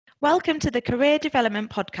Welcome to the Career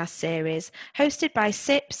Development Podcast Series, hosted by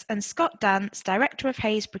SIPS and Scott Dance, Director of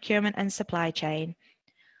Hays Procurement and Supply Chain.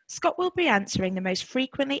 Scott will be answering the most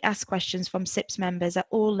frequently asked questions from SIPS members at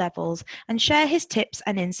all levels and share his tips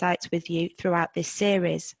and insights with you throughout this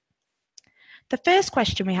series. The first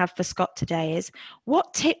question we have for Scott today is,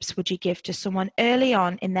 what tips would you give to someone early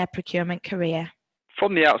on in their procurement career?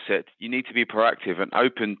 From the outset, you need to be proactive and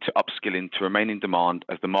open to upskilling to remain in demand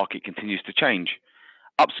as the market continues to change.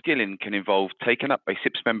 Upskilling can involve taking up a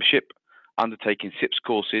SIPS membership, undertaking SIPS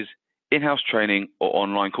courses, in-house training, or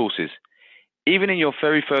online courses. Even in your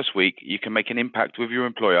very first week, you can make an impact with your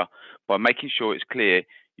employer by making sure it's clear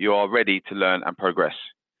you are ready to learn and progress.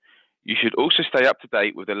 You should also stay up to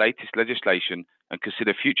date with the latest legislation and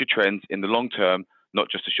consider future trends in the long term,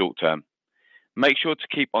 not just the short term. Make sure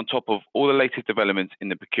to keep on top of all the latest developments in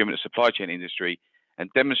the procurement and supply chain industry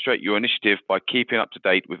and demonstrate your initiative by keeping up to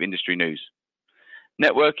date with industry news.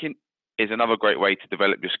 Networking is another great way to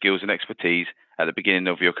develop your skills and expertise at the beginning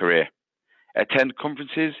of your career. Attend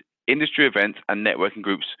conferences, industry events, and networking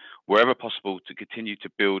groups wherever possible to continue to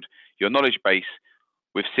build your knowledge base,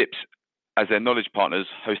 with SIPS as their knowledge partners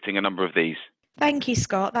hosting a number of these. Thank you,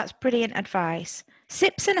 Scott. That's brilliant advice.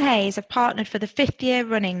 SIPS and Hays have partnered for the 5th year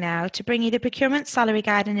running now to bring you the Procurement Salary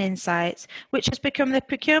Guide and Insights, which has become the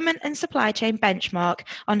procurement and supply chain benchmark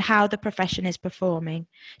on how the profession is performing,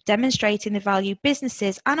 demonstrating the value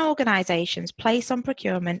businesses and organisations place on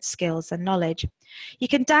procurement skills and knowledge. You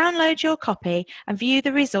can download your copy and view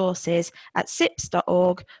the resources at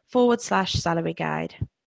sips.org/salary guide.